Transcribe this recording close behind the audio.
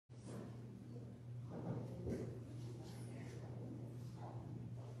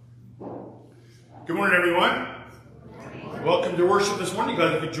Good morning, everyone. Welcome to worship this morning.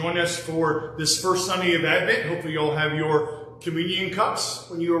 Glad you could join us for this first Sunday of Advent. Hopefully you'll have your communion cups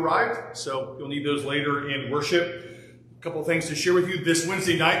when you arrive, so you'll need those later in worship. A couple of things to share with you. This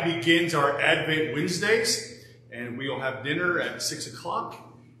Wednesday night begins our Advent Wednesdays, and we'll have dinner at 6 o'clock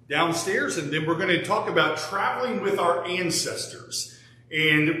downstairs, and then we're going to talk about traveling with our ancestors.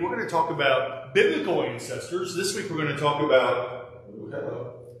 And we're going to talk about biblical ancestors. This week we're going to talk about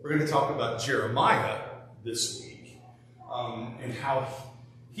Jeremiah this week, and how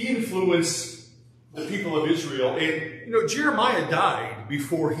he influenced the people of Israel. And, you know, Jeremiah died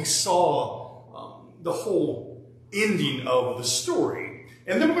before he saw the whole ending of the story.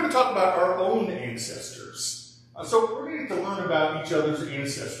 And then we're going to talk about our own ancestors. So we're going to get to learn about each other's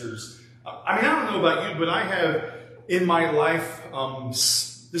ancestors. I don't know about you, but I have in my life,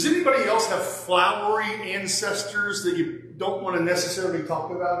 does anybody else have flowery ancestors that you don't want to necessarily talk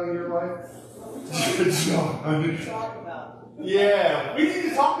about in your life? Yeah, we need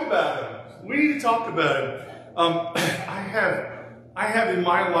to talk about them. We need to talk about them. I have in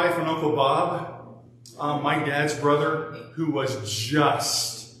my life an Uncle Bob, my dad's brother, who was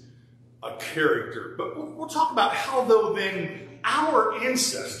just a character. But we'll talk about how, though, then our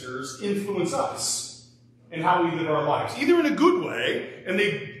ancestors influence us and how we live our lives, either in a good way, and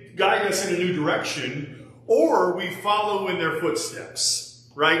they guide us in a new direction, or we follow in their footsteps,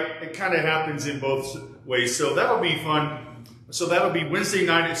 right? It kind of happens in both ways, so that'll be fun. So that'll be Wednesday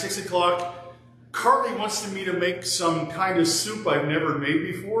night at 6 o'clock. Carly wants me to make some kind of soup I've never made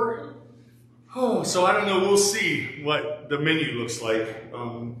before. Oh, so I don't know, we'll see what the menu looks like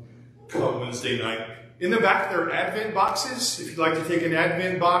on Wednesday night. In the back there are Advent boxes, if you'd like to take an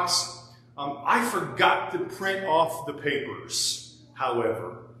Advent box. I forgot to print off the papers,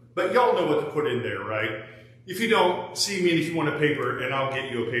 however. But y'all know what to put in there, right? If you don't, see me and if you want a paper, and I'll get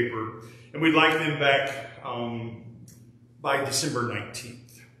you a paper. And we'd like them back by December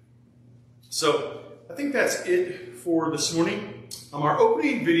 19th. So I think that's it for this morning. Our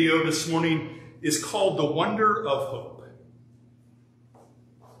opening video this morning is called The Wonder of Hope.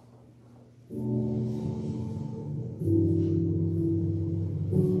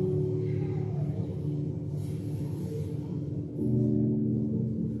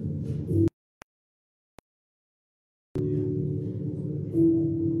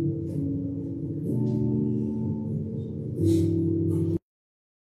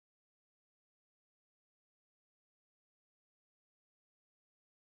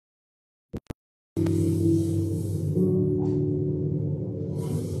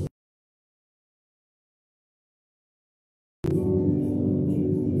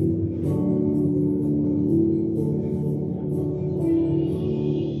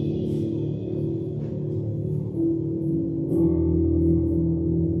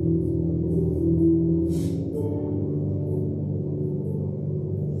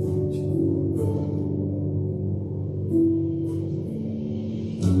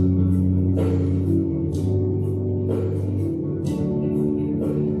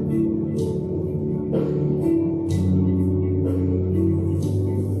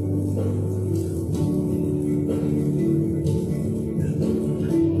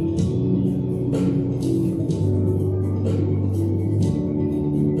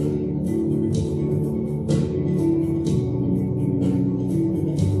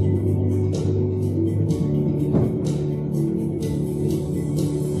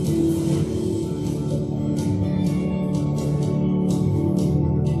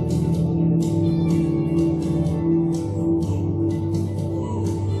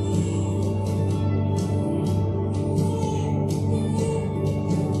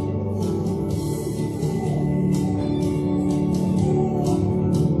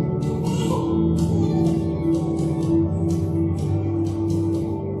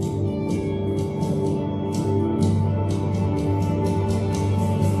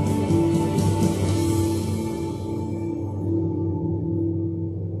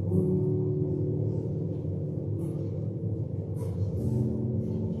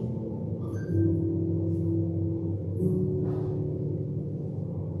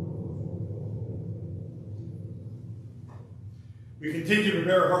 We continue to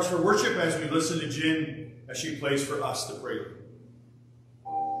prepare our hearts for worship as we listen to Jen as she plays for us the prelude.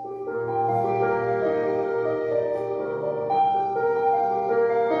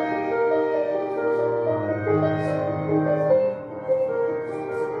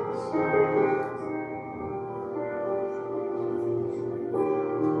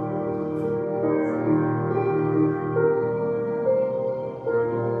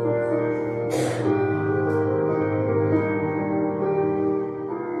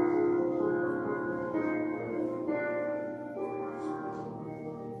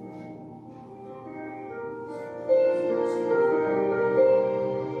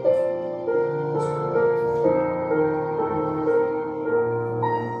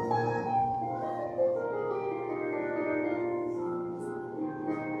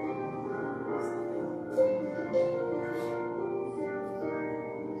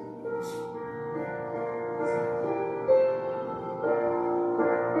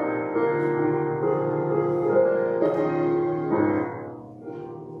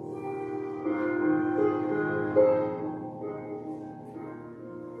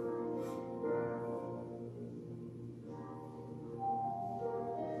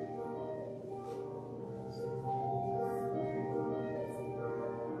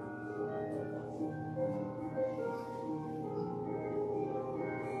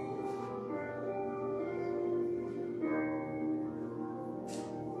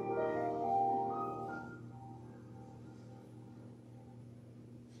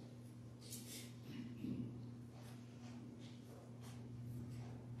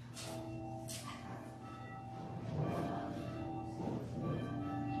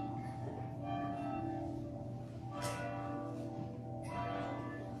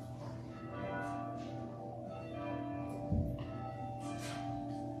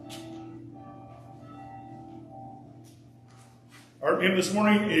 Our hymn this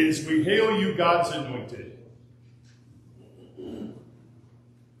morning is "We Hail You, God's Anointed."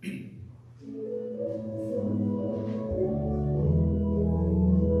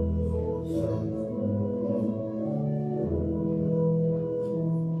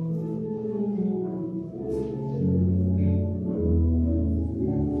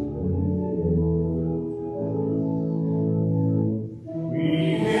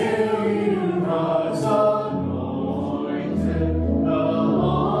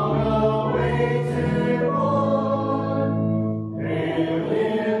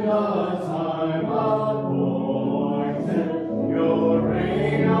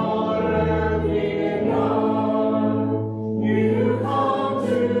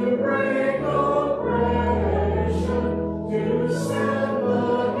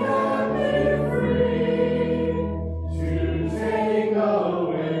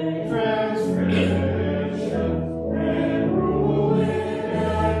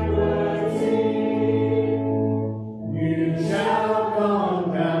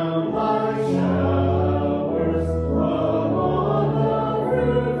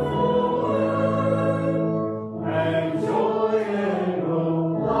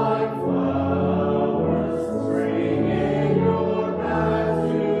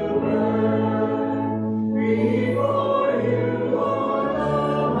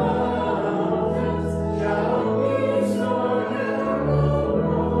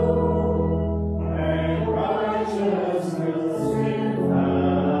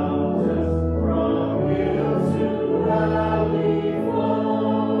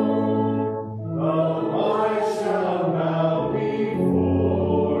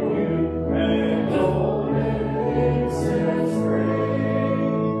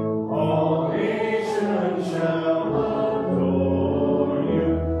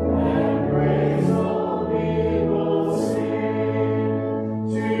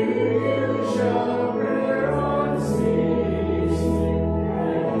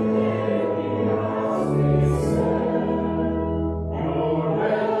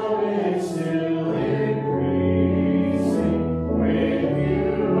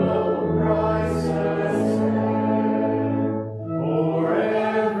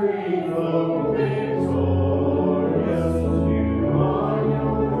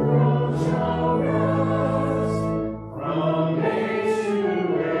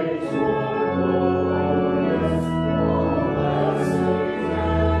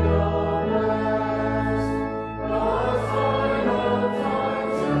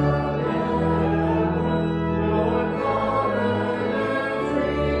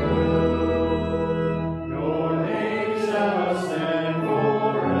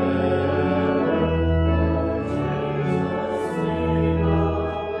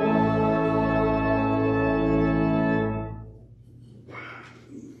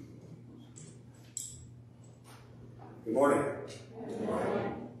 Good morning. Good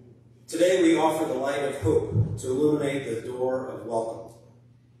morning. Today we offer the light of hope to illuminate the door of welcome.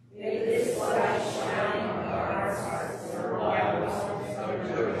 May this light shine on our hearts for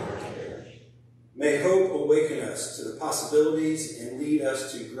May hope awaken us to the possibilities and lead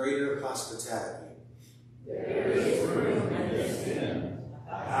us to greater hospitality. There is room in this inn,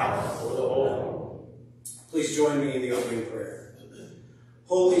 a house for the whole. Please join me in the opening prayer.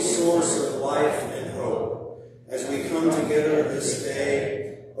 Holy source of life and hope, as we come together this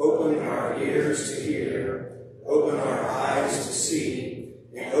day, open our ears to hear, open our eyes to see,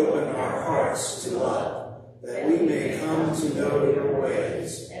 and open our hearts to love, that we may come to know your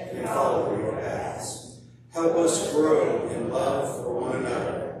ways and follow your paths. Help us grow in love for one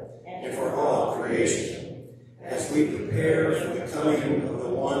another and for all creation, as we prepare for the coming of the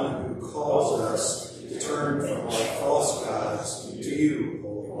one who calls us to turn from our false gods to you,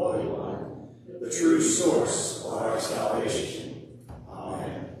 Holy One, the true source of our salvation.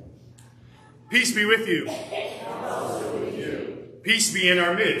 Amen. Peace be with you. And also with you. Peace be in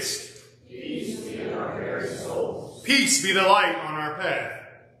our midst. Peace be in our very souls. Peace be the light on our path.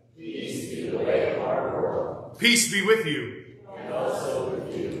 Peace be the way of our world. Peace be with you. And also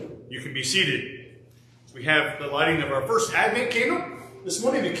with you. You can be seated. We have the lighting of our first Advent candle. This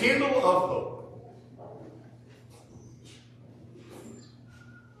morning, the candle of hope.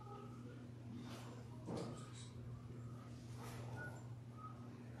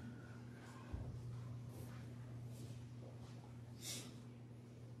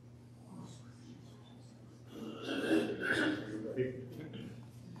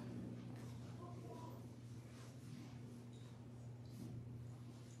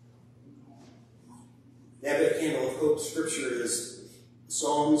 The Advent Candle of Hope scripture is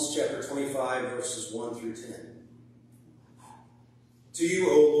Psalms chapter 25, verses 1 through 10. To you,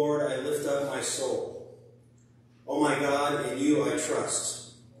 O Lord, I lift up my soul. O my God, in you I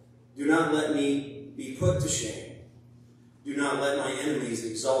trust. Do not let me be put to shame. Do not let my enemies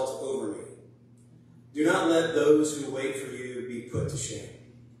exult over me. Do not let those who wait for you be put to shame.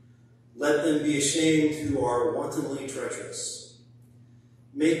 Let them be ashamed who are wantonly treacherous.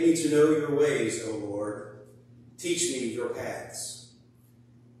 Make me to know your ways, O Lord. Teach me your paths.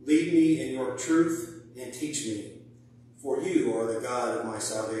 Lead me in your truth and teach me, for you are the God of my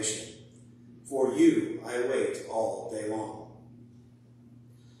salvation. For you I wait all day long.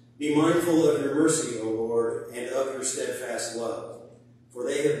 Be mindful of your mercy, O Lord, and of your steadfast love, for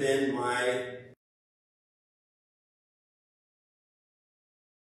they have been my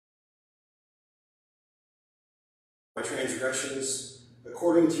transgressions.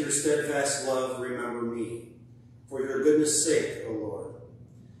 According to your steadfast love, remember me. For your goodness' sake, O Lord.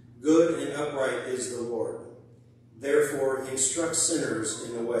 Good and upright is the Lord. Therefore he instructs sinners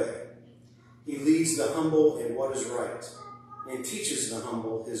in the way. He leads the humble in what is right, and teaches the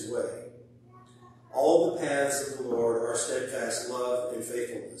humble his way. All the paths of the Lord are steadfast love and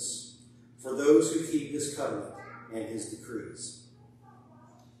faithfulness, for those who keep his covenant and his decrees.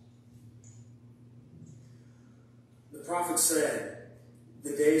 The prophet said,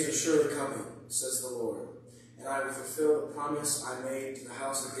 "The days are surely coming, says the Lord, and I will fulfill the promise I made to the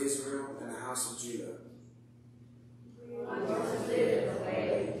house of Israel and the house of Judah. We want to live the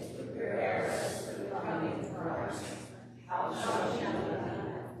way to prepare us for the coming of Christ. How shall we know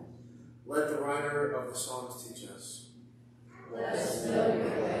that? Let the writer of the Psalms teach us. Let us know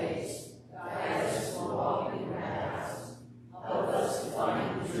your ways. Guide us to walk in your paths. Help us to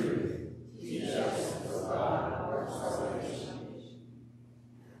find the truth. Teach us, O God, our salvation."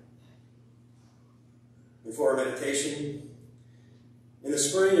 And for our meditation, in the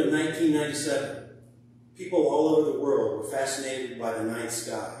spring of 1997, people all over the world were fascinated by the night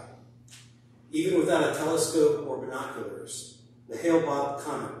sky. Even without a telescope or binoculars, the Hale-Bopp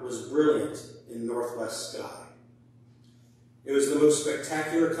comet was brilliant in the northwest sky. It was the most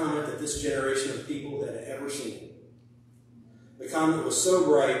spectacular comet that this generation of people had ever seen. The comet was so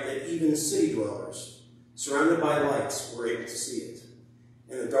bright that even city dwellers, surrounded by lights, were able to see it.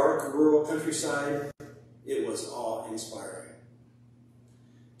 In the dark, rural countryside, it was awe-inspiring.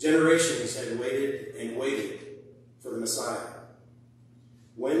 Generations had waited and waited for the Messiah.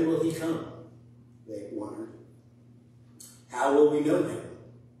 When will he come? They wondered. How will we know him?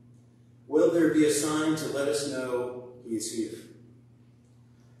 Will there be a sign to let us know he is here?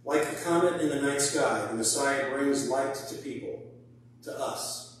 Like the comet in the night sky, the Messiah brings light to people, to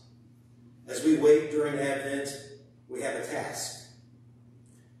us. As we wait during Advent, we have a task.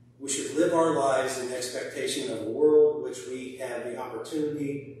 We should live our lives in expectation of a world which we have the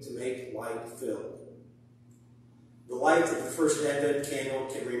opportunity to make light-filled. The light of the first Advent candle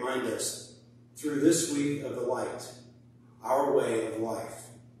can remind us, through this week of the light, our way of life.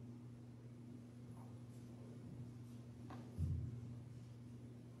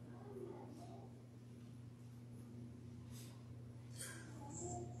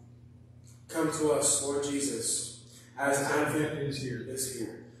 Come to us, Lord Jesus, as Advent is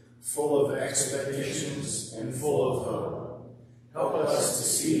here, full of expectations and full of hope. Help us to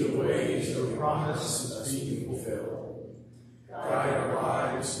see the ways your promises be fulfilled. Guide our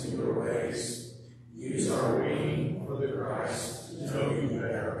lives in your ways. Use our waiting for the Christ to know you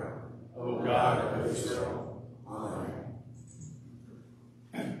better, O God of Israel. Amen.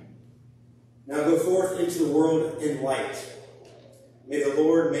 Now go forth into the world in light. May the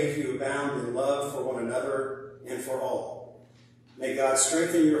Lord make you abound in love for one another and for all. May God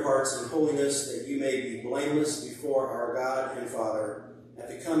strengthen your hearts in holiness, that you may be blameless before our God and Father at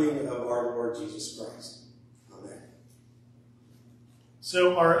the coming of our Lord Jesus Christ. Amen.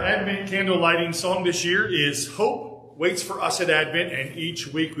 So our Advent candle lighting song this year is "Hope Waits for Us at Advent," and each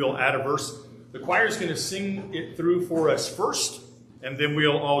week we'll add a verse. The choir is going to sing it through for us first, and then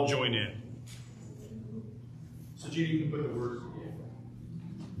we'll all join in. So Judy, you can put the words.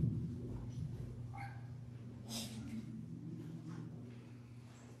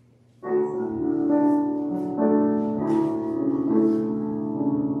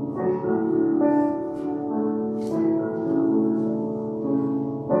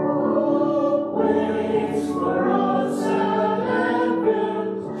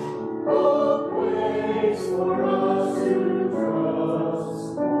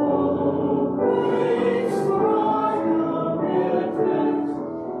 For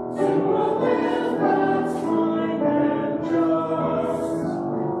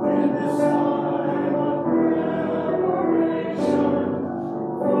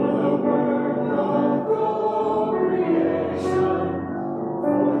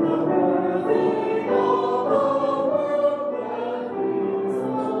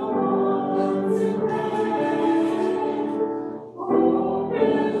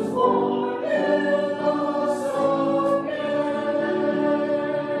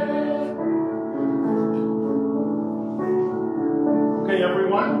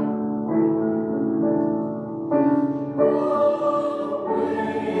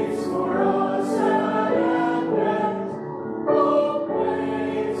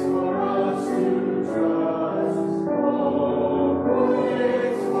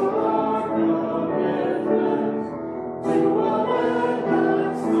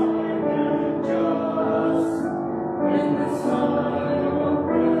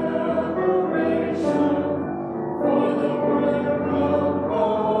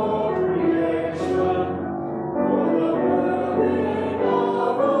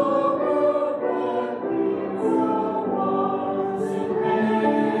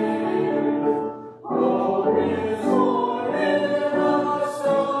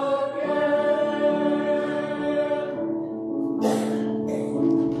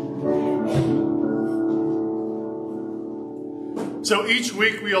So each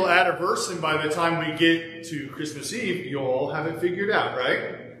week we'll add a verse, and by the time we get to Christmas Eve, you'll all have it figured out,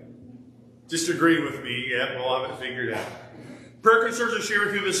 right? Just agree with me. Yeah, we'll all have it figured out. Prayer concerns to share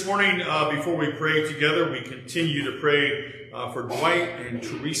with you this morning. Before we pray together, we continue to pray for Dwight and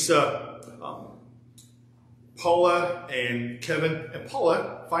Teresa, Paula and Kevin. And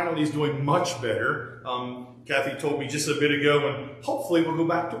Paula finally is doing much better. Kathy told me just a bit ago, and hopefully we'll go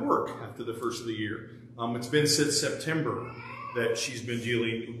back to work after the first of the year. It's been since September that she's been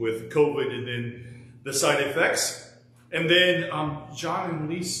dealing with COVID and then the side effects. And then John and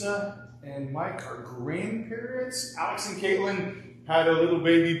Lisa and Mike are grandparents. Alex and Caitlin had a little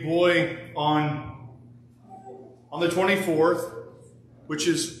baby boy on the 24th, which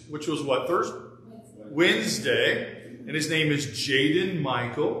was what, Thursday? Wednesday. And his name is Jaden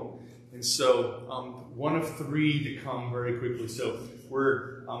Michael. And so one of three to come very quickly. So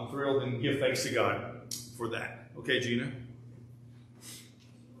we're thrilled and give thanks to God for that. Okay, Gina?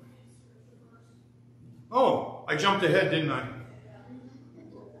 Oh, I jumped ahead, didn't I?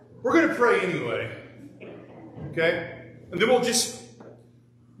 We're going to pray anyway. Okay? And then we'll just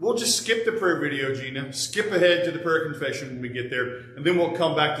skip the prayer video, Gina. Skip ahead to the prayer confession when we get there. And then we'll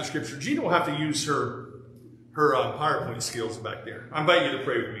come back to Scripture. Gina will have to use her PowerPoint skills back there. I invite you to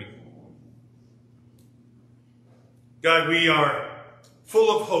pray with me. God, we are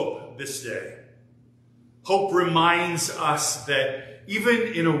full of hope this day. Hope reminds us that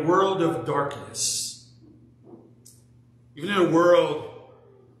even in a world of darkness, even in a world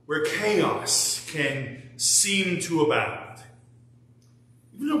where chaos can seem to abound,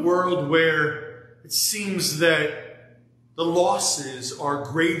 even in a world where it seems that the losses are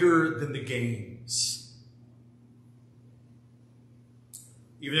greater than the gains,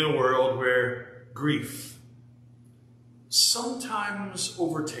 even in a world where grief sometimes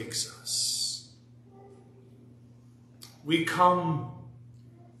overtakes us, we come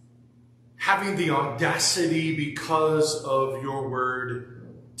having the audacity, because of your word,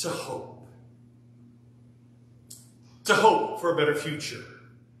 to hope. To hope for a better future.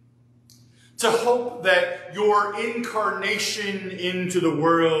 To hope that your incarnation into the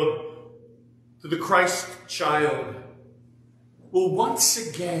world, through the Christ child, will once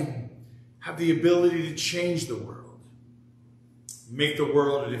again have the ability to change the world. Make the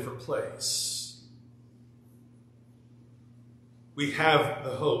world a different place. We have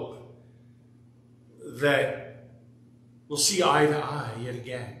the hope that we'll see eye to eye yet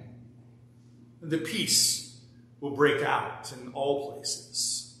again. And the peace will break out in all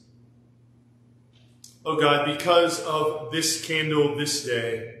places. Oh God, because of this candle this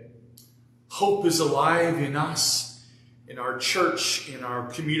day, hope is alive in us, in our church, in our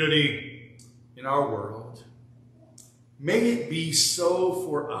community, in our world. May it be so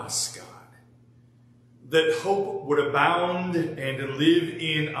for us, God, that hope would abound and live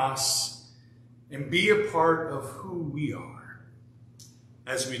in us and be a part of who we are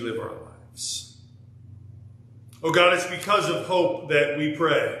as we live our lives. Oh God, it's because of hope that we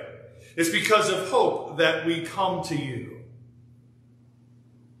pray. It's because of hope that we come to you.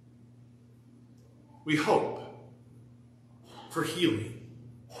 We hope for healing.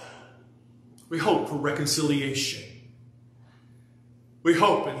 We hope for reconciliation. We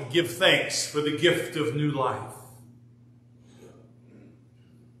hope and give thanks for the gift of new life.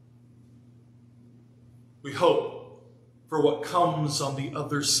 We hope for what comes on the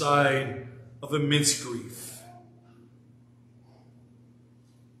other side of immense grief.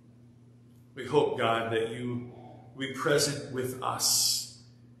 We hope, God, that you will be present with us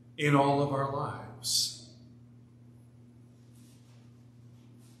in all of our lives.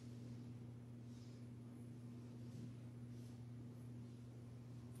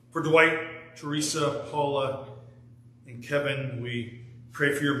 For Dwight, Teresa, Paula, and Kevin, we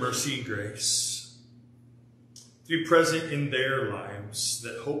pray for your mercy and grace. To be present in their lives,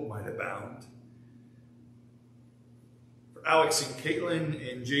 that hope might abound. For Alex and Caitlin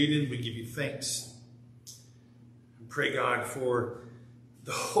and Jaden, we give you thanks. And pray, God, for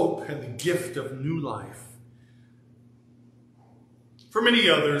the hope and the gift of new life. For many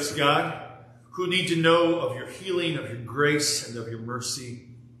others, God, who need to know of your healing, of your grace, and of your mercy.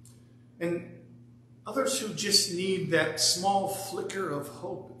 And others who just need that small flicker of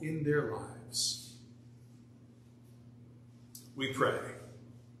hope in their lives. We pray.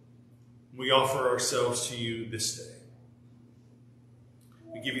 We offer ourselves to you this day.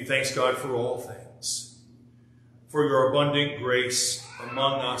 We give you thanks, God, for all things, for your abundant grace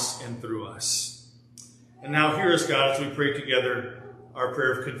among us and through us. And now hear us, God, as we pray together our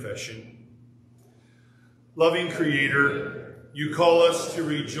prayer of confession. Loving Creator, you call us to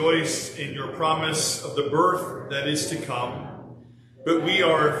rejoice in your promise of the birth that is to come. but we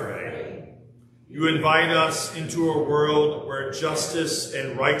are afraid. You invite us into a world where justice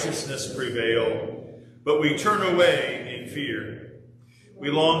and righteousness prevail, but we turn away in fear. We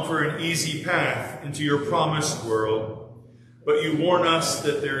long for an easy path into your promised world, but you warn us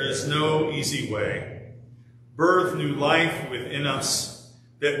that there is no easy way. Birth new life within us,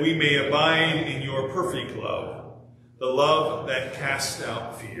 that we may abide in your perfect love, the love that casts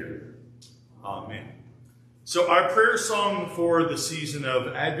out fear. Amen. So our prayer song for the season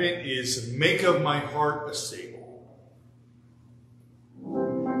of Advent is "Make of My Heart a Stable."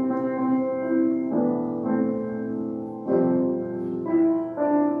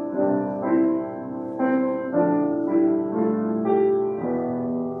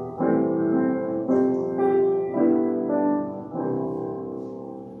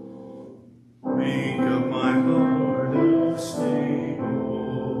 Make of my heart a stable,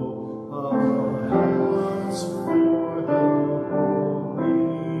 a house for the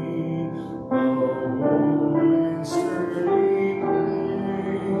holy, a warm and sturdy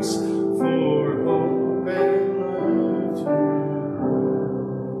place for hope and love to grow.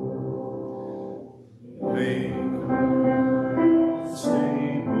 Make of my heart a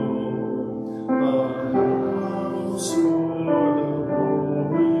stable, a house for the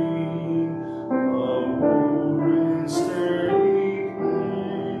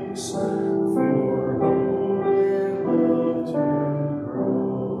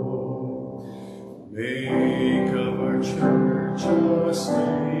holy, make of our church a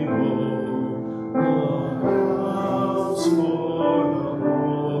stable, a house for the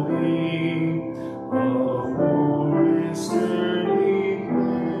holy, a warm and sturdy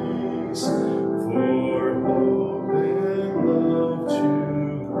place for hope and love to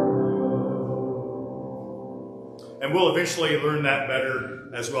grow. And we'll eventually learn that better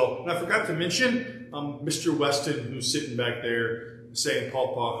as well. And I forgot to mention Mr. Weston, who's sitting back there, saying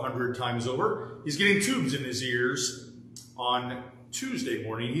Pawpaw 100 times over. He's getting tubes in his ears on Tuesday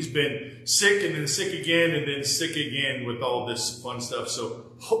morning. He's been sick and then sick again and then sick again with all this fun stuff.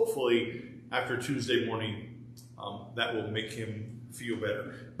 So hopefully after Tuesday morning, that will make him feel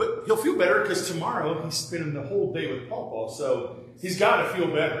better. But he'll feel better because tomorrow he's spending the whole day with Pawpaw. So he's got to feel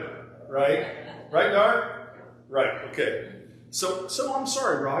better, right? Right, Dar? Right, okay. So I'm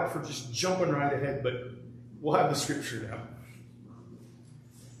sorry, Rod, for just jumping right ahead, but we'll have the scripture now.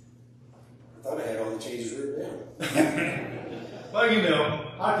 I thought I had all the changes written down. Well, you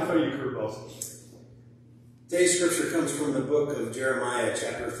know, I have to throw you curveballs. Today's scripture comes from the book of Jeremiah,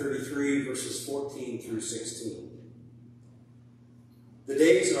 chapter 33, verses 14 through 16. The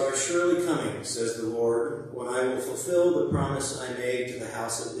days are surely coming, says the Lord, when I will fulfill the promise I made to the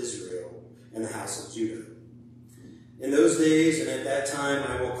house of Israel and the house of Judah. In those days and at that time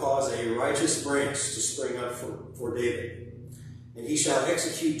I will cause a righteous branch to spring up for David, and he shall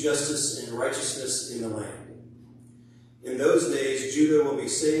execute justice and righteousness in the land. In those days Judah will be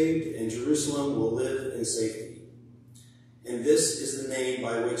saved, and Jerusalem will live in safety. And this is the name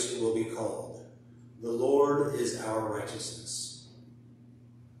by which it will be called: the Lord is our righteousness.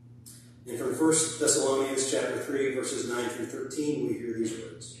 And from 1 Thessalonians chapter 3, verses 9 through 13, we hear these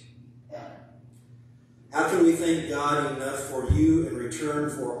words. How can we thank God enough for you in return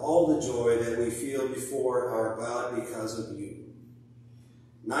for all the joy that we feel before our God because of you?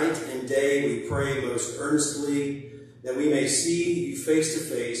 Night and day we pray most earnestly that we may see you face to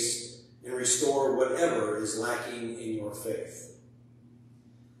face and restore whatever is lacking in your faith.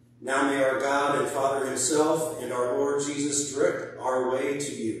 Now may our God and Father himself and our Lord Jesus direct our way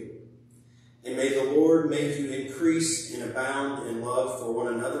to you. And may the Lord make you increase and abound in love for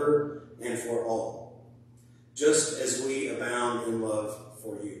one another and for all, just as we abound in love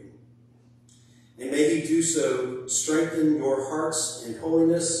for you. And may he do so strengthen your hearts in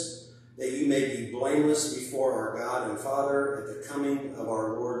holiness, that you may be blameless before our God and Father at the coming of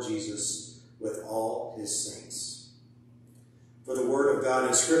our Lord Jesus with all his saints. For the word of God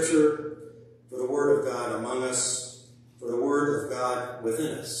in Scripture, for the word of God among us, for the word of God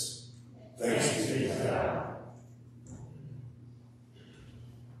within us. Thanks be to God.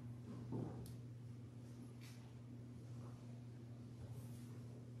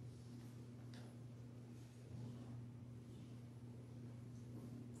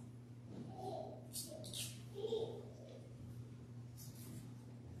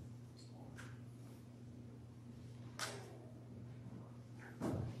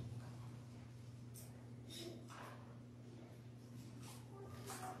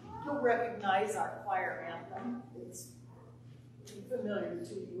 Recognize our choir anthem. It's familiar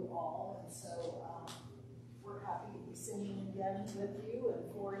to you all, and so we're happy to be singing again with you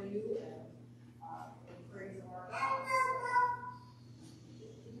and for you and in praise of our God.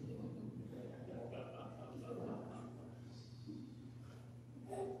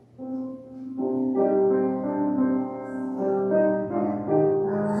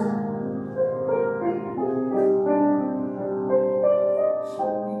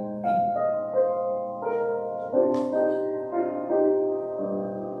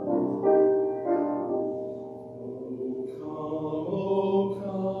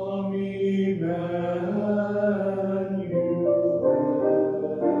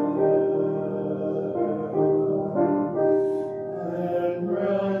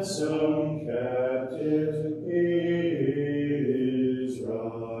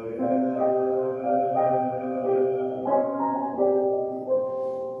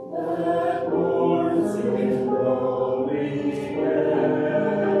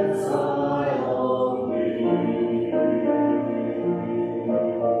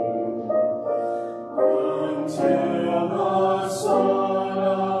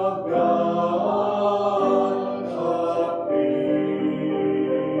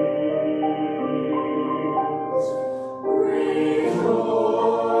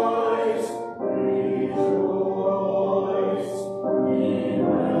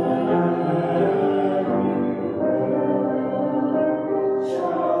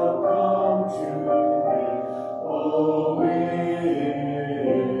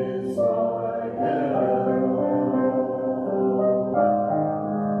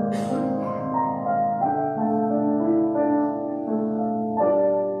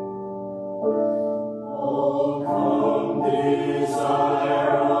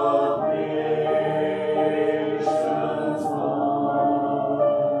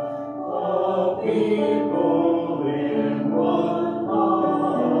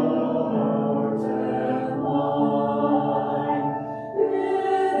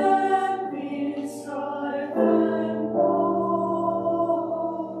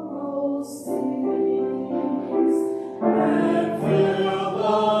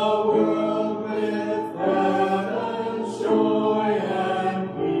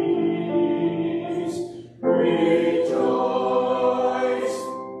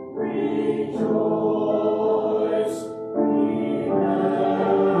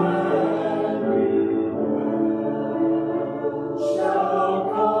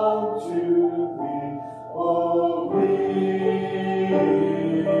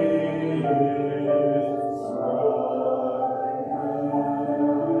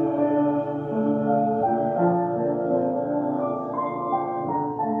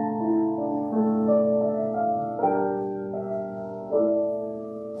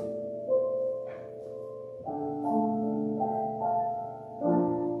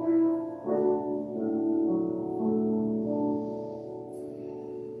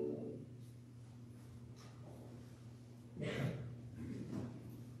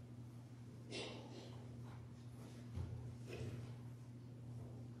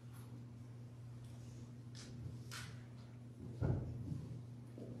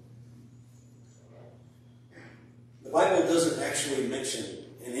 The Bible doesn't actually mention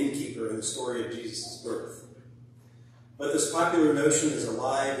an innkeeper in the story of Jesus' birth. But this popular notion is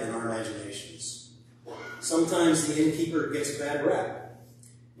alive in our imaginations. Sometimes the innkeeper gets a bad rap,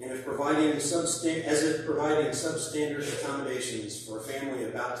 and if providing substandard accommodations for a family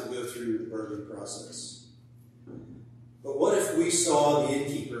about to go through the birthing process. But what if we saw the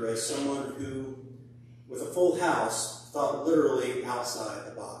innkeeper as someone who, with a full house, thought literally outside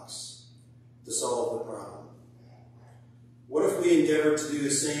the box to solve the problem? What if we endeavored to do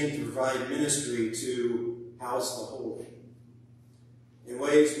the same to provide ministry to house the holy in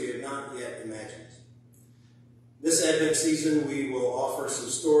ways we have not yet imagined? This Advent season, we will offer some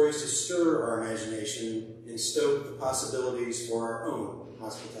stories to stir our imagination and stoke the possibilities for our own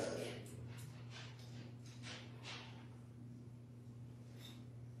hospitality.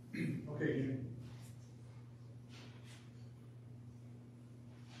 Okay.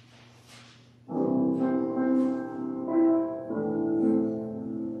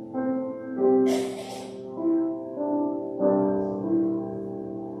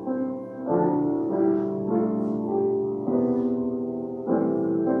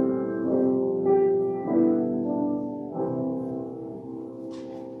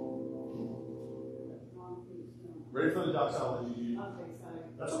 Ready for the doxology? Okay, sorry.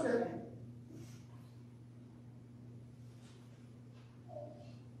 That's okay.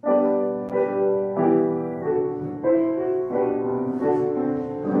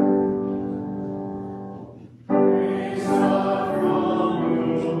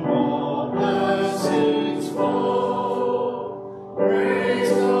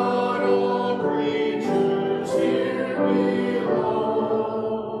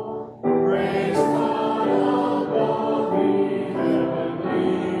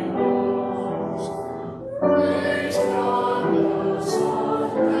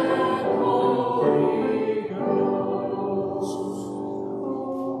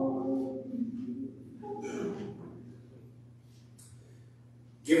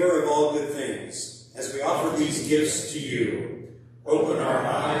 Giver of all good things, as we offer these gifts to you, open our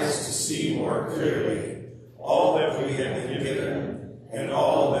eyes to see more clearly all that we have been given and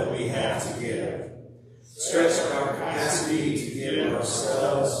all that we have to give. Stretch our capacity to give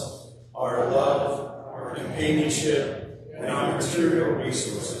ourselves, our love, our companionship, and our material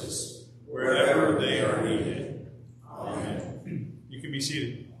resources, wherever they are needed. Amen. You can be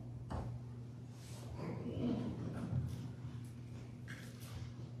seated.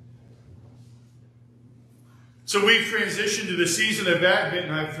 So we've transitioned to the season of Advent,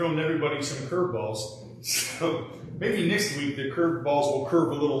 and I've thrown everybody some curveballs. So maybe next week the curveballs will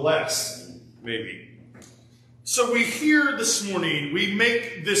curve a little less, maybe. So we hear this morning, we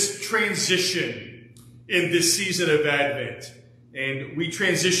make this transition in this season of Advent. And we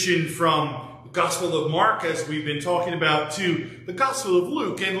transition from the Gospel of Mark, as we've been talking about, to the Gospel of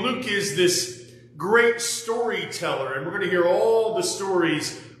Luke. And Luke is this great storyteller, and we're going to hear all the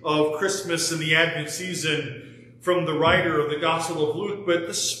stories of Christmas and the Advent season from the writer of the Gospel of Luke. But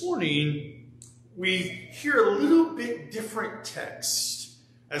this morning, we hear a little bit different text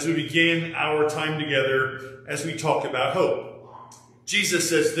as we begin our time together as we talk about hope. Jesus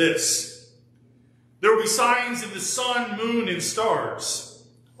says this: "There will be signs in the sun, moon, and stars.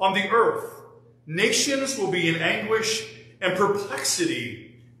 On the earth, nations will be in anguish and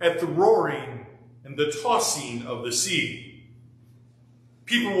perplexity at the roaring and the tossing of the sea.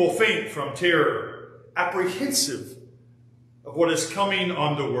 People will faint from terror, apprehensive of what is coming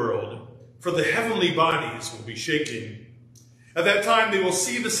on the world, for the heavenly bodies will be shaken. At that time they will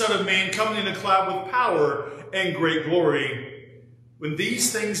see the Son of Man coming in a cloud with power and great glory. When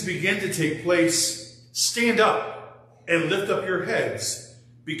these things begin to take place, stand up and lift up your heads,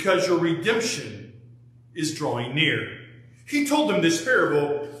 because your redemption is drawing near." He told them this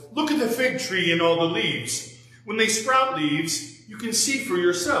parable: "Look at the fig tree and all the leaves. When they sprout leaves, you can see for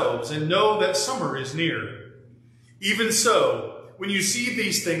yourselves and know that summer is near. Even so, when you see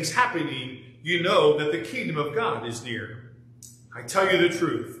these things happening, you know that the kingdom of God is near. I tell you the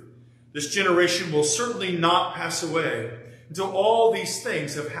truth, this generation will certainly not pass away until all these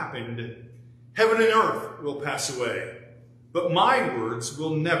things have happened. Heaven and earth will pass away, but my words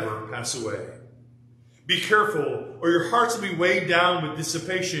will never pass away. Be careful, or your hearts will be weighed down with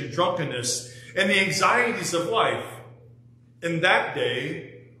dissipation, drunkenness, and the anxieties of life. And that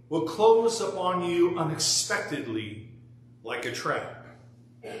day will close upon you unexpectedly like a trap.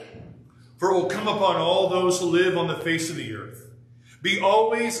 For it will come upon all those who live on the face of the earth. Be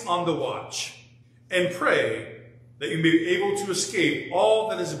always on the watch, and pray that you may be able to escape all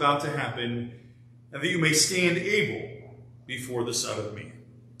that is about to happen, and that you may stand able before the Son of Man."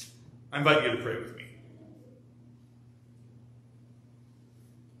 I invite you to pray with me.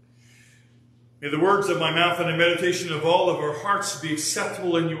 May the words of my mouth and the meditation of all of our hearts be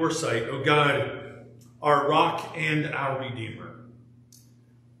acceptable in your sight, O God, our rock and our Redeemer.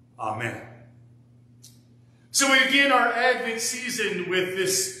 Amen. So we begin our Advent season with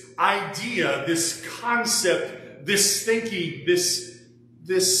this idea, this concept, this thinking,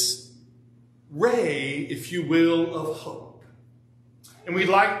 this ray, if you will, of hope. And we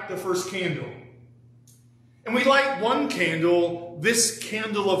light the first candle. And we light one candle, this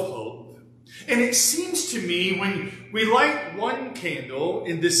candle of hope. And it seems to me when we light one candle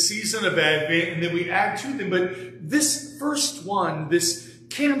in this season of Advent and then we add to them, but this first one, this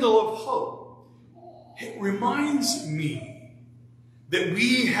candle of hope, it reminds me that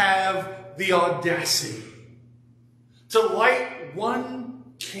we have the audacity to light one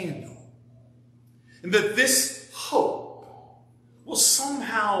candle and that this hope will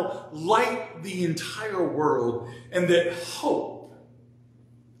somehow light the entire world and that hope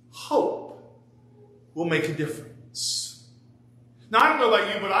will make a difference. Now, I don't know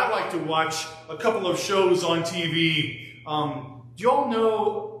about you, but I like to watch a couple of shows on TV. Do you all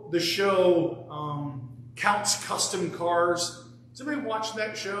know the show Count's Custom Cars? Does anybody watch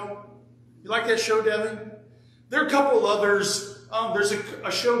that show? You like that show, Devin? There are a couple others. There's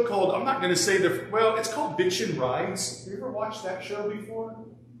a show called, I'm not going to say it's called Bitchin' Rides. Have you ever watched that show before?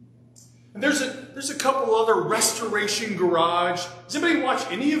 And there's a couple other, Restoration Garage. Does anybody watch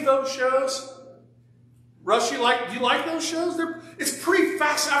any of those shows? Russ, do you like those shows? It's pretty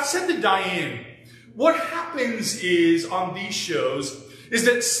fascinating. I've said to Diane, what happens is on these shows is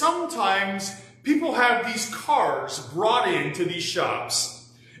that sometimes people have these cars brought into these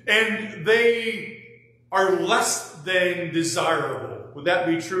shops and they are less than desirable. Would that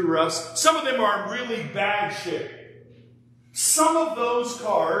be true, Russ? Some of them are in really bad shape. Some of those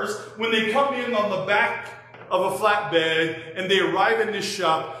cars, when they come in on the back of a flatbed and they arrive in this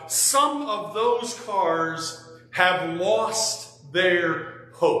shop, some of those cars have lost their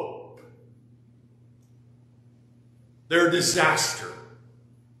hope. They're a disaster.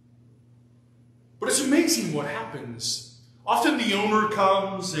 But it's amazing what happens. Often the owner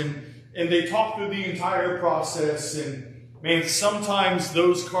comes and they talk through the entire process, and man, sometimes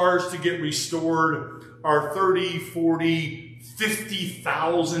those cars to get restored are $30,000, $40,000,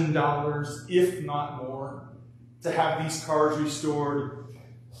 $50,000, if not more, to have these cars restored.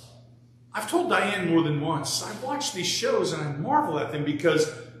 I've told Diane more than once, I watch these shows and I marvel at them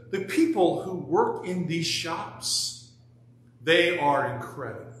because the people who work in these shops, they are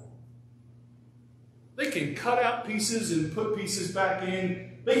incredible. They can cut out pieces and put pieces back in.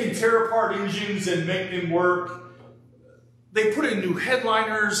 They can tear apart engines and make them work. They put in new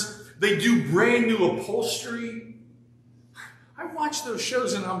headliners. They do brand new upholstery. I watch those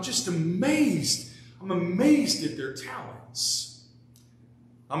shows and I'm just amazed. I'm amazed at their talents.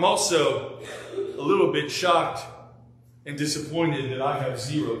 I'm also a little bit shocked and disappointed that I have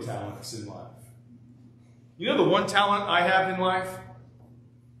zero talents in life. You know the one talent I have in life?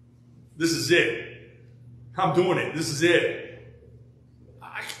 This is it. I'm doing it. This is it.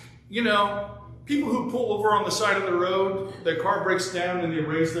 People who pull over on the side of the road, their car breaks down and they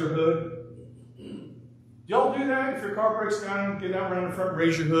raise their hood. Y'all do that? If your car breaks down, get out around the front,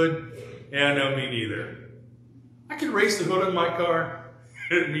 raise your hood. Yeah, no, me neither. I can raise the hood on my car.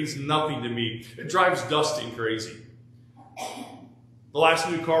 It means nothing to me. It drives Dustin crazy. The last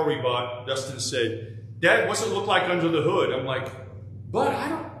new car we bought, Dustin said, "Dad, what's it look like under the hood?" I'm like, "But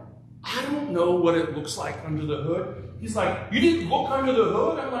I don't know what it looks like under the hood." He's like, "You didn't look under the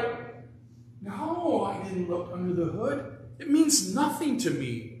hood?" I'm like, "No, I didn't look under the hood. It means nothing to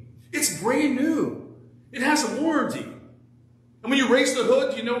me. It's brand new. It has a warranty." And when you raise the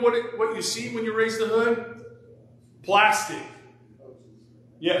hood, do you know what you see when you raise the hood? Plastic.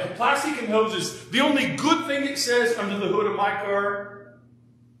 Yeah, plastic and hoses. The only good thing it says under the hood of my car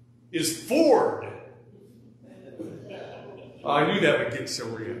is Ford. I knew that would get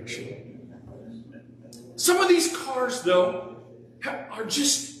some reaction. Some of these cars, though, are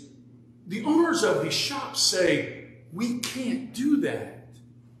just, the owners of these shops say, "We can't do that."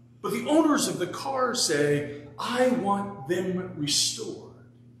 But the owners of the cars say, "I want them restored."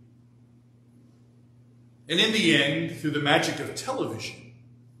 And in the end, through the magic of television,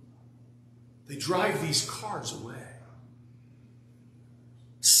 they drive these cars away.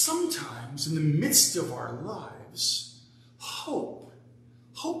 Sometimes in the midst of our lives, hope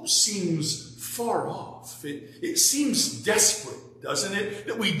seems far off. It seems desperate, doesn't it?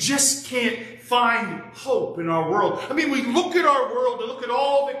 That we just can't find hope in our world. I mean, we look at our world and look at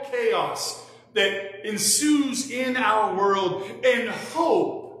all the chaos that ensues in our world, and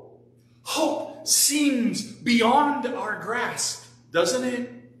hope seems beyond our grasp, doesn't it?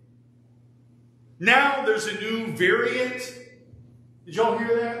 Now there's a new variant. Did y'all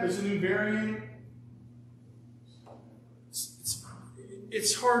hear that? There's a new variant.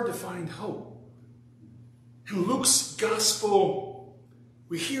 It's hard to find hope. In Luke's gospel,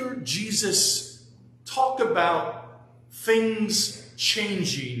 we hear Jesus talk about things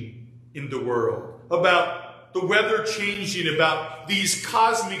changing in the world, about the weather changing, about these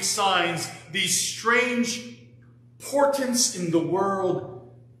cosmic signs, these strange portents in the world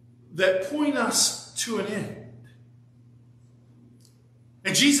that point us to an end.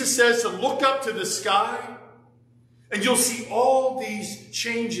 And Jesus says to look up to the sky, and you'll see all these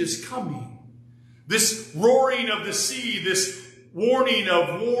changes coming. This roaring of the sea, this warning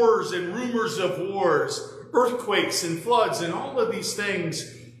of wars and rumors of wars, earthquakes and floods and all of these things.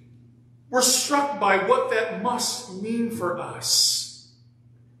 We're struck by what that must mean for us.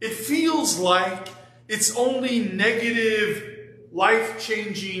 It feels like it's only negative,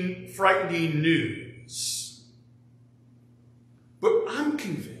 life-changing, frightening news. But I'm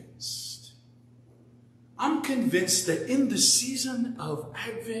convinced that in the season of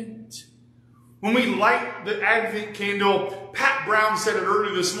Advent, when we light the Advent candle, Pat Brown said it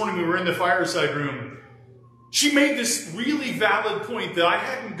earlier this morning when we were in the fireside room. She made this really valid point that I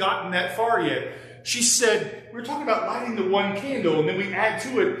hadn't gotten that far yet. She said, we were talking about lighting the one candle, and then we add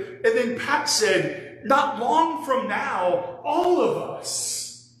to it. And then Pat said, not long from now, all of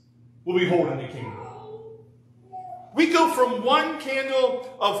us will be holding the candle. We go from one candle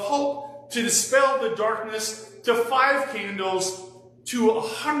of hope to dispel the darkness to 5 candles to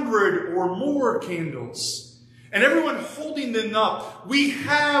 100 or more candles. And everyone holding them up, we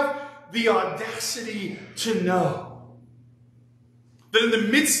have the audacity to know that in the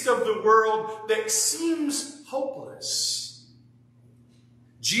midst of the world that seems hopeless,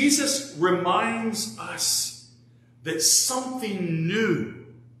 Jesus reminds us that something new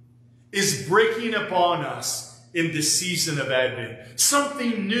is breaking upon us in this season of Advent.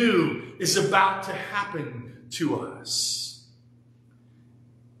 Something new is about to happen to us.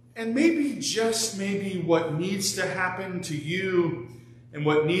 And maybe, just maybe, what needs to happen to you and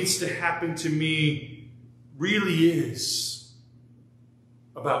what needs to happen to me really is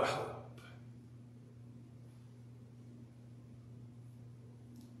about hope.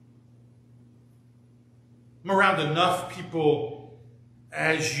 I'm around enough people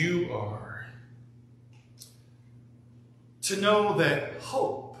as you are to know that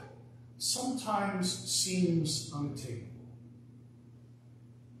hope sometimes seems unattainable.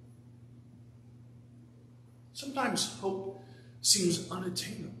 Sometimes hope seems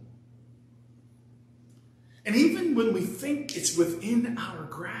unattainable. And even when we think it's within our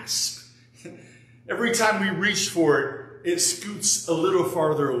grasp, every time we reach for it, it scoots a little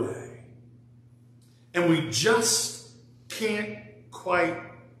farther away. And we just can't quite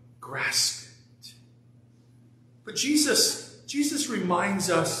grasp it. But Jesus reminds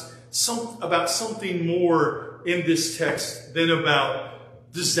us about something more in this text than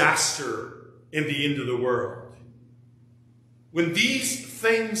about disaster and the end of the world. When these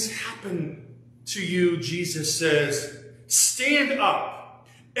things happen to you, Jesus says, stand up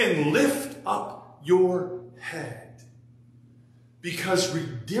and lift up your head, because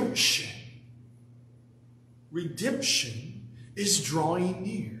redemption is drawing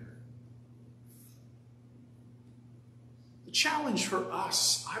near. The challenge for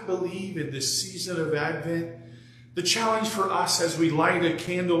us, I believe, in this season of Advent, the challenge for us as we light a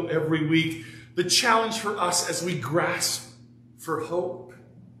candle every week, the challenge for us as we grasp for hope,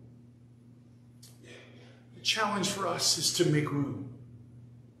 the challenge for us is to make room.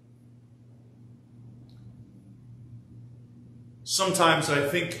 Sometimes I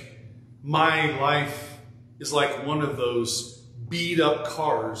think my life is like one of those beat-up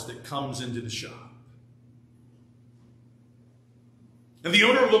cars that comes into the shop. And the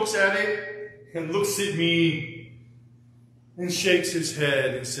owner looks at it and looks at me and shakes his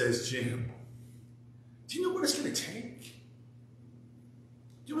head and says, Jim, do you know what it's going to take?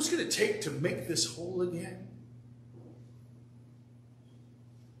 Do you know what it's going to take to make this whole again?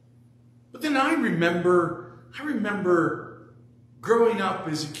 But then I remember growing up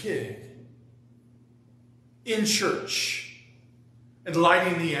as a kid in church and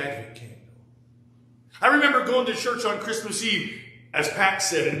lighting the Advent candle. I remember going to church on Christmas Eve, as Pat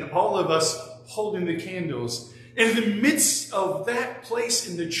said, and all of us holding the candles. And in the midst of that place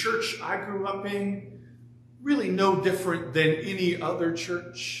in the church I grew up in, really no different than any other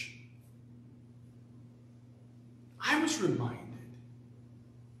church, I was reminded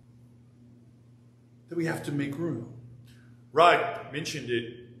that we have to make room. Rod mentioned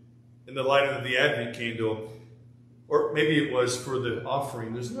it in the light of the Advent candle, or maybe it was for the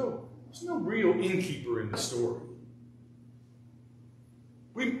offering. There's no There's no real innkeeper in the story.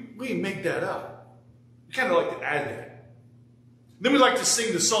 We make that up. We kind of like to add that. Then we like to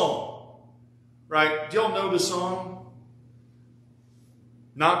sing the song, right? Do y'all know the song?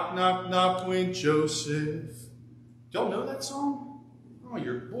 Knock, knock, knock went Joseph. Do y'all know that song? Oh,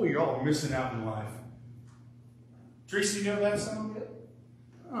 you're all missing out in life. Tracy, you know that song yet?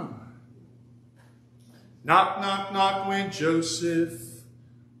 Oh. Knock, knock, knock went Joseph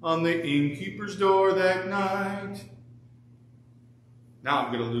on the innkeeper's door that night. Now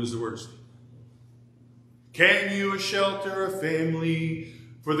I'm going to lose the words. Can you shelter a family,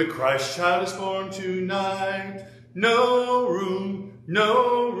 for the Christ child is born tonight? No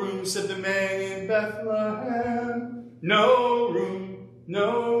room, said the man in Bethlehem. No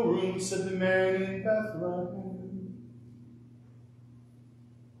room, said the man in Bethlehem.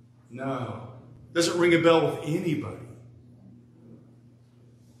 No, doesn't ring a bell with anybody.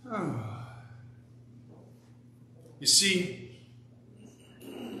 Oh. You see,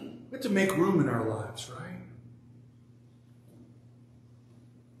 we have to make room in our lives, right?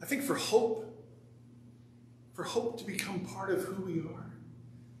 I think for hope to become part of who we are,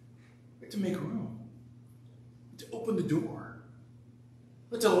 we have to make room. We have to open the door.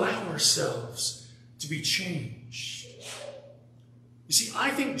 We have to allow ourselves to be changed. You see,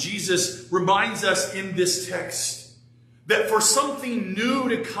 I think Jesus reminds us in this text that for something new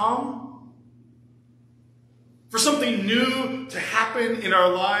to come, for something new to happen in our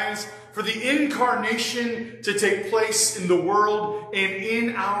lives, for the incarnation to take place in the world and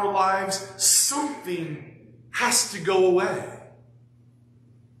in our lives, something has to go away.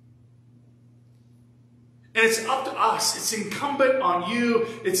 And it's up to us. It's incumbent on you.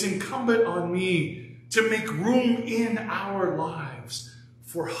 It's incumbent on me to make room in our lives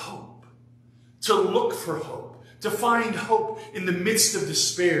for hope, to look for hope, to find hope in the midst of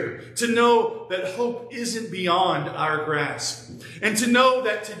despair, to know that hope isn't beyond our grasp, and to know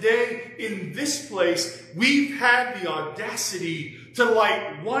that today in this place we've had the audacity to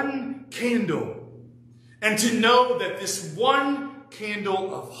light one candle, and to know that this one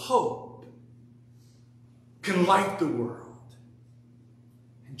candle of hope can light the world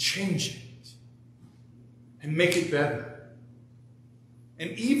and change it and make it better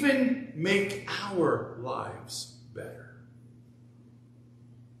and even make our lives better.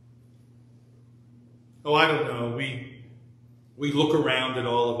 Oh, I don't know. We look around at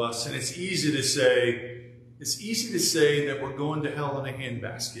all of us, and it's easy to say that we're going to hell in a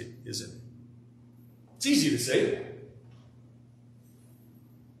handbasket, isn't it? It's easy to say that.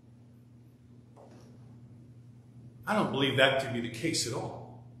 I don't believe that to be the case at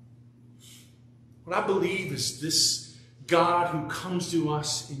all. What I believe is this God who comes to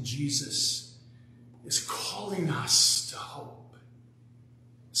us in Jesus is calling us to hope.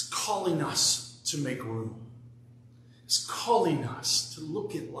 Is calling us to make room. Is calling us to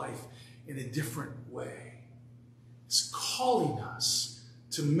look at life in a different way. Is calling us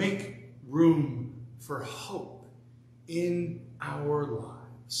to make room for hope in our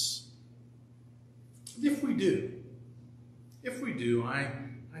lives. And if we do, I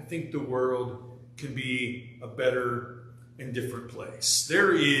think the world can be a better and different place.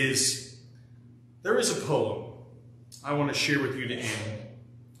 There is a poem I want to share with you to end,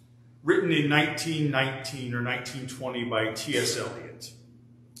 written in 1919 or 1920 by T.S. Eliot.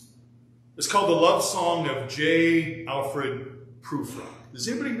 It's called The Love Song of J. Alfred Prufrock. Does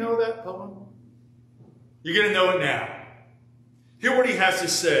anybody know that poem? You're going to know it now. Hear what he has to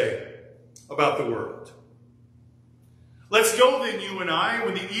say about the world. Let's go then, you and I,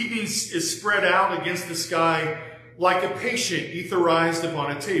 when the evening is spread out against the sky like a patient etherized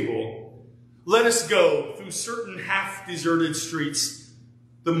upon a table. Let us go through certain half-deserted streets,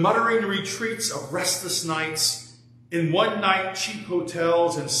 the muttering retreats of restless nights, in one-night cheap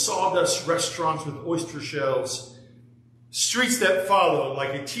hotels and sawdust restaurants with oyster shells, streets that follow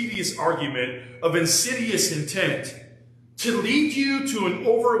like a tedious argument of insidious intent to lead you to an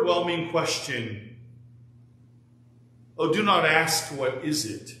overwhelming question. Oh, do not ask, what is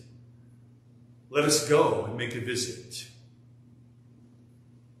it? Let us go and make a visit.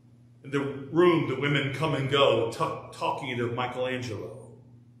 In the room, the women come and go, talking of Michelangelo.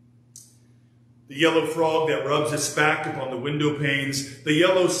 The yellow frog that rubs its back upon the window panes, the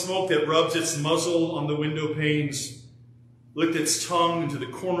yellow smoke that rubs its muzzle on the window panes, licked its tongue into the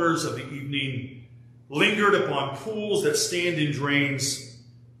corners of the evening, lingered upon pools that stand in drains,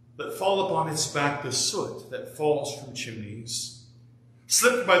 that fall upon its back the soot that falls from chimneys,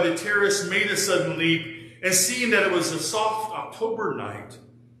 slipped by the terrace, made a sudden leap, and seeing that it was a soft October night,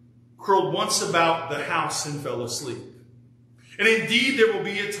 curled once about the house and fell asleep. And indeed, there will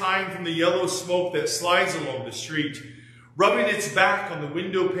be a time from the yellow smoke that slides along the street, rubbing its back on the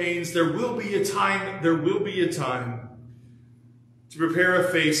window panes. There will be a time to prepare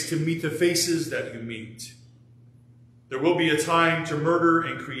a face to meet the faces that you meet. There will be a time to murder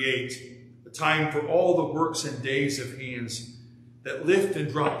and create, a time for all the works and days of hands that lift and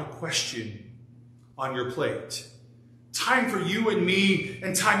drop a question on your plate. Time for you and me,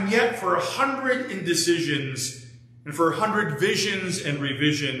 and time yet for 100 indecisions and for 100 visions and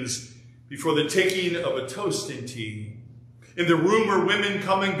revisions before the taking of a toast and tea in the room where women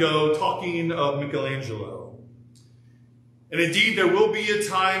come and go talking of Michelangelo. And indeed, there will be a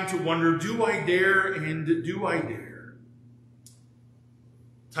time to wonder, do I dare and do I dare?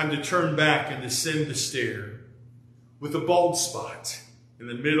 Time to turn back and descend the stair with a bald spot in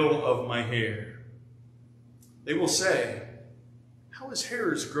the middle of my hair. They will say, how his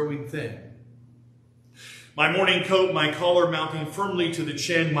hair is growing thin. My morning coat, my collar mounting firmly to the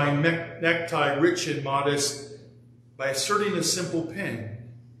chin, my necktie rich and modest, by asserting a simple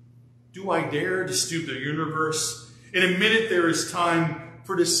pen. Do I dare to stoop the universe? In a minute there is time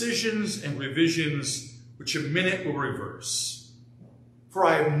for decisions and revisions, which a minute will reverse. For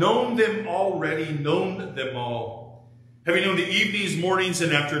I have known them already, known them all. Having known the evenings, mornings,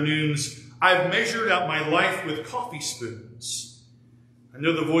 and afternoons, I have measured out my life with coffee spoons. I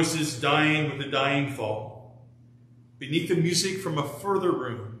know the voices dying with the dying fall, beneath the music from a further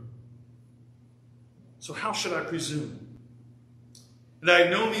room. So how should I presume? And I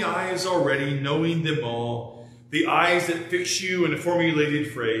have known the eyes already, knowing them all, the eyes that fix you in a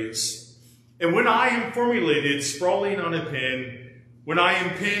formulated phrase. And when I am formulated, sprawling on a pen, when I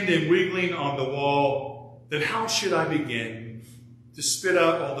am pinned and wiggling on the wall, then how should I begin to spit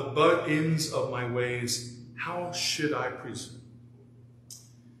out all the butt ends of my ways? How should I presume?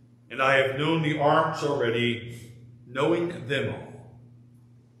 And I have known the arms already, knowing them all.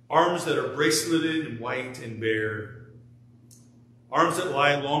 Arms that are braceleted and white and bare. Arms that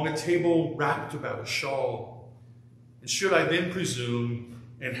lie along a table wrapped about a shawl. And should I then presume,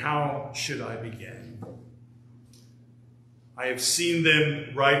 and how should I begin? I have seen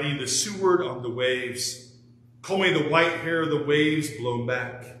them riding the seaward on the waves, combing the white hair of the waves blown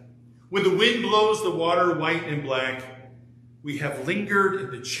back. When the wind blows the water white and black, we have lingered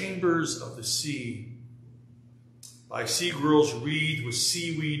in the chambers of the sea. By sea girls wreathed with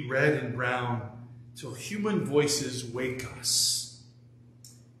seaweed red and brown, till human voices wake us,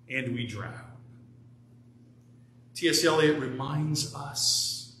 and we drown. T.S. Eliot reminds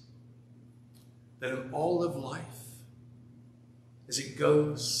us that in all of life, as it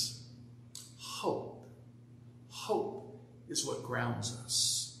goes, hope is what grounds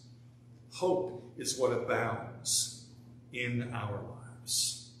us. Hope is what abounds in our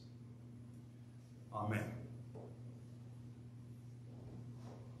lives. Amen.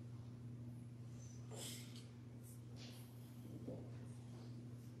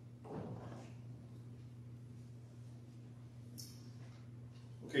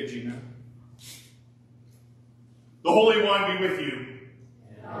 Okay, Gina. The Holy One be with you.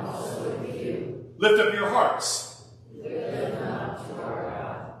 And also with you. Lift up your hearts. Lift them up to our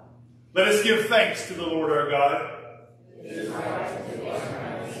God. Let us give thanks to the Lord our God. It is right to give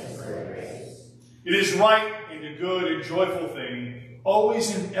thanks for grace. It is right and a good and joyful thing,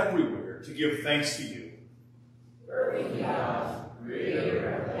 always and everywhere, to give thanks to you. Perfect God,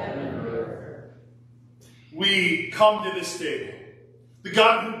 creator of heaven and earth. We come to this table. The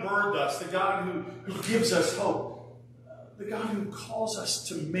God who birthed us, the God who gives us hope, the God who calls us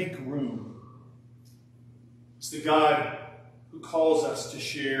to make room. It's the God who calls us to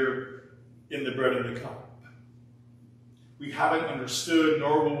share in the bread and the cup. We haven't understood,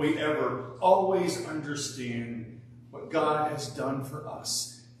 nor will we ever always understand what God has done for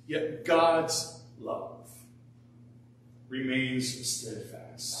us. Yet God's love remains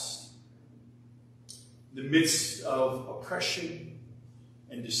steadfast. In the midst of oppression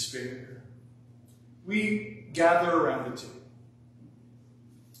and despair, we gather around the table.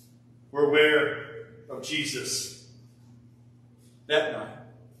 We're aware of Jesus that night,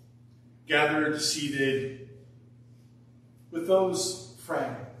 gathered, seated with those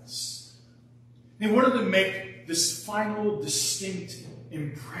friends. He wanted to make this final distinct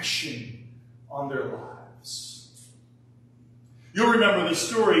impression on their lives. You'll remember the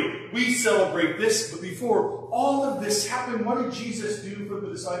story. We celebrate this, but before all of this happened, what did Jesus do for the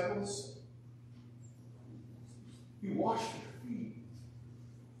disciples? He washed their feet.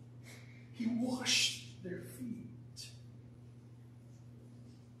 He washed their feet.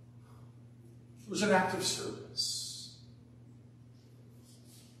 It was an act of service.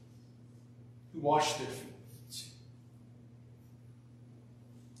 He washed their feet.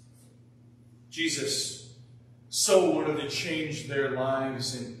 Jesus so wanted to change their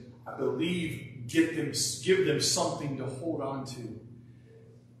lives and, I believe, give them something to hold on to,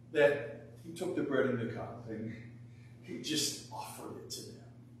 that he took the bread and the cup and he just offered it to them,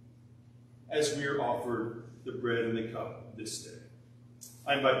 as we are offered the bread and the cup this day.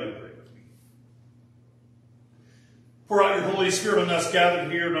 I invite you to pray with me. Pour out your Holy Spirit on us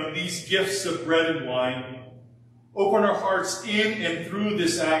gathered here and on these gifts of bread and wine. Open our hearts in and through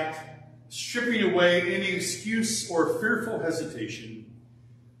this act, stripping away any excuse or fearful hesitation,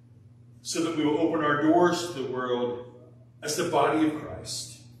 so that we will open our doors to the world as the body of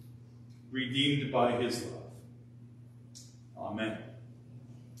Christ, redeemed by his love. Amen.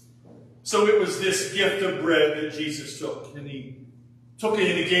 So it was this gift of bread that Jesus took, and he took it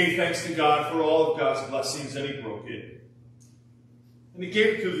and he gave thanks to God for all of God's blessings, and he broke it. And he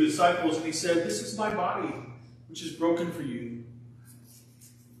gave it to the disciples, and he said, "This is my body, which is broken for you.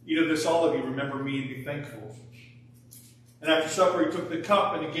 Eat of this, all of you, remember me, and be thankful." And after supper, he took the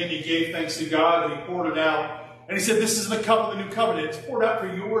cup, and again he gave thanks to God, and he poured it out. And he said, "This is the cup of the new covenant. It's poured out for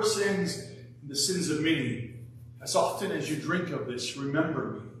your sins and the sins of many. As often as you drink of this,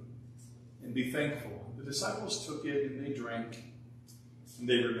 remember me and be thankful." The disciples took it, and they drank, and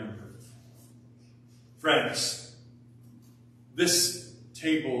they remembered. Friends, this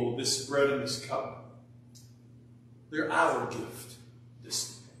table, this bread and this cup, they're our gift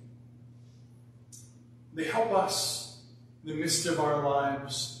this day. They help us in the midst of our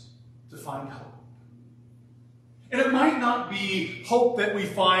lives to find hope. And it might not be hope that we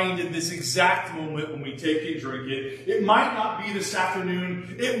find in this exact moment when we take and drink it. It might not be this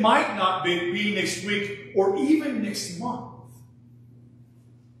afternoon. It might not be next week or even next month.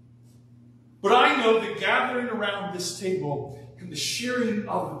 But I know that gathering around this table and the sharing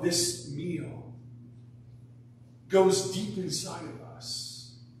of this meal goes deep inside of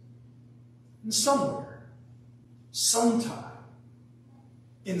us. And somewhere, sometime,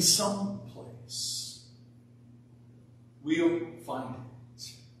 in some place, we'll find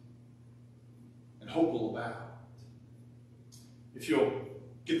it. And hope will abound. If you'll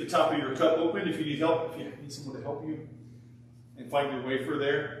get the top of your cup open, if you need help, if you need someone to help you, and find your wafer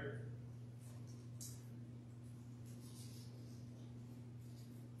there.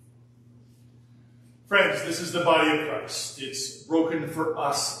 Friends, this is the body of Christ. It's broken for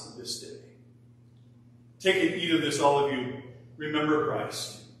us this day. Take and eat of this, all of you. Remember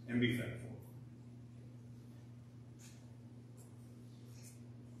Christ and be thankful.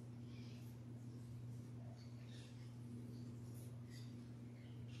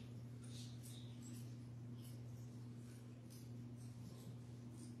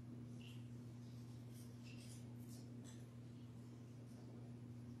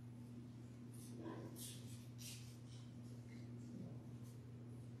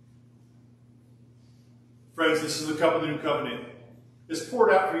 Friends, this is the cup of the new covenant. It's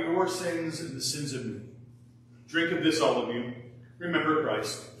poured out for your sins and the sins of many. Drink of this, all of you. Remember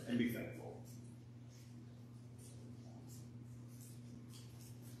Christ and be thankful.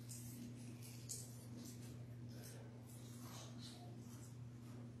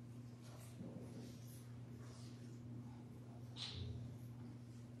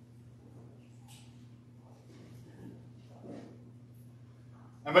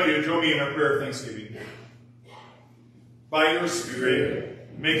 I invite you to join me in our prayer of thanksgiving. By your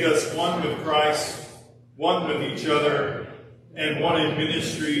Spirit, make us one with Christ, one with each other, and one in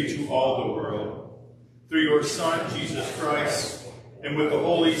ministry to all the world. Through your Son, Jesus Christ, and with the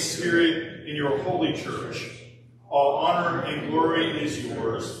Holy Spirit in your holy church, all honor and glory is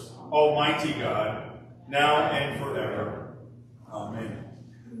yours, Almighty God, now and forever. Amen.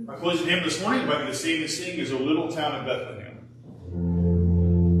 Our closing hymn this morning, I invite you to sing is "O Little Town of Bethlehem."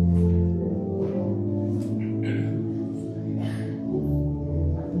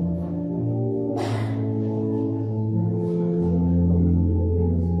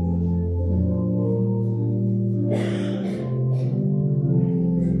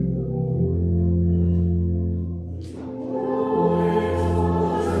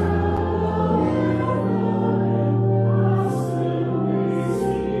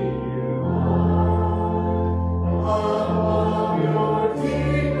 Oh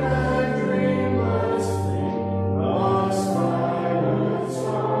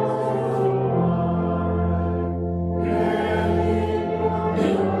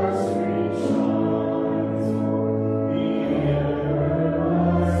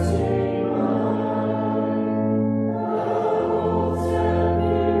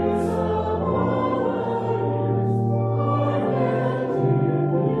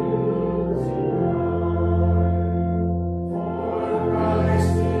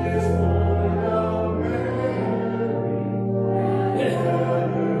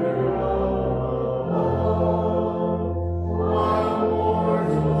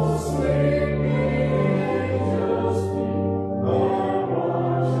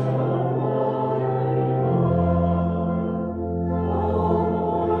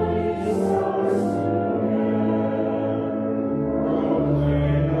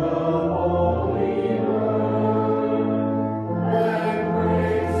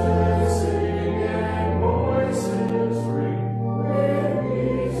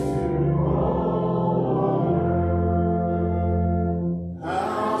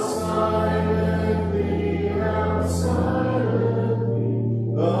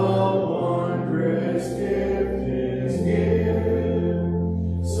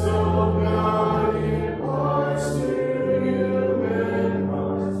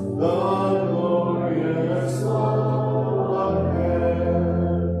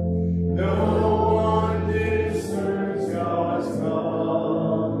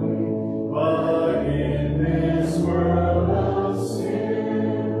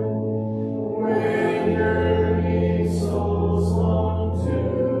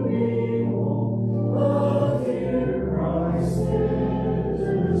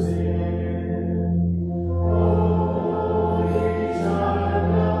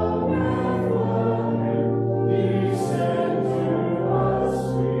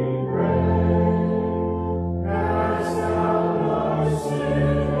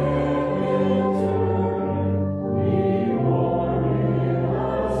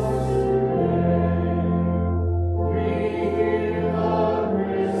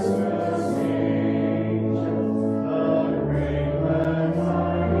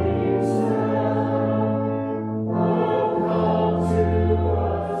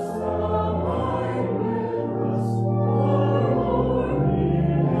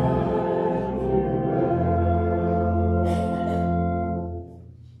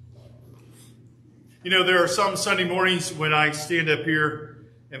know, there are some Sunday mornings when I stand up here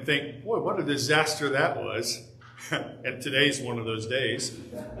and think, boy, what a disaster that was. And today's one of those days.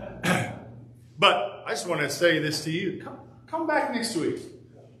 But I just want to say this to you. Come back next week.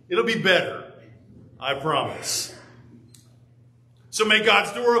 It'll be better. I promise. So may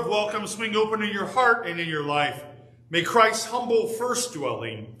God's door of welcome swing open in your heart and in your life. May Christ's humble first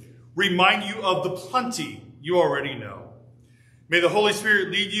dwelling remind you of the plenty you already know. May the Holy Spirit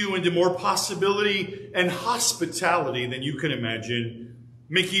lead you into more possibility and hospitality than you can imagine,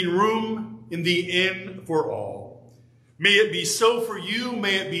 making room in the inn for all. May it be so for you,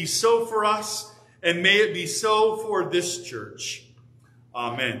 may it be so for us, and may it be so for this church.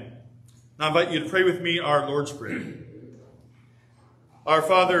 Amen. Now I invite you to pray with me our Lord's Prayer. Our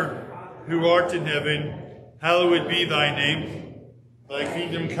Father, who art in heaven, hallowed be thy name. Thy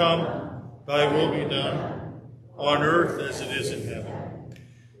kingdom come, thy will be done, on earth as it is in heaven.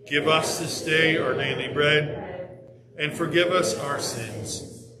 Give us this day our daily bread, and forgive us our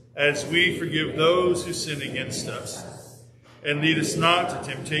sins, as we forgive those who sin against us. And lead us not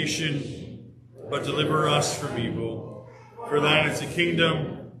to temptation, but deliver us from evil. For thine is the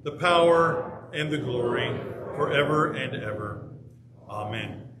kingdom, the power, and the glory, forever and ever.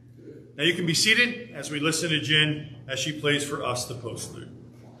 Amen. Now you can be seated as we listen to Jen as she plays for us the postlude.